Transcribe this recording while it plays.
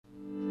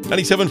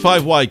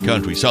97.5 Y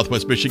Country,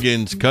 Southwest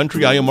Michigan's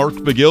Country. I am Mark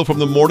McGill from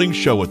the Morning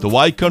Show with the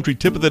Y Country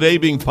tip of the day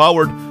being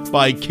powered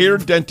by Care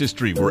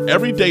Dentistry, where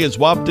every day is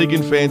whopping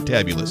and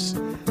fantabulous.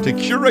 To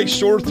cure a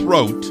sore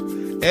throat,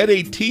 add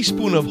a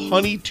teaspoon of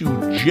honey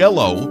to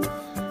Jell-O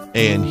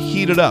and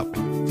heat it up.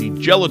 The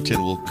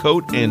gelatin will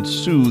coat and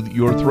soothe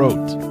your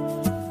throat.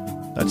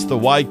 That's the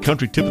Y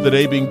Country tip of the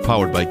day being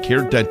powered by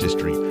Care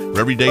Dentistry, where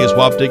every day is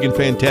whopping and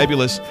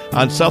fantabulous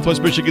on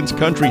Southwest Michigan's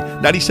Country,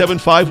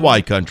 97.5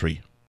 Y Country.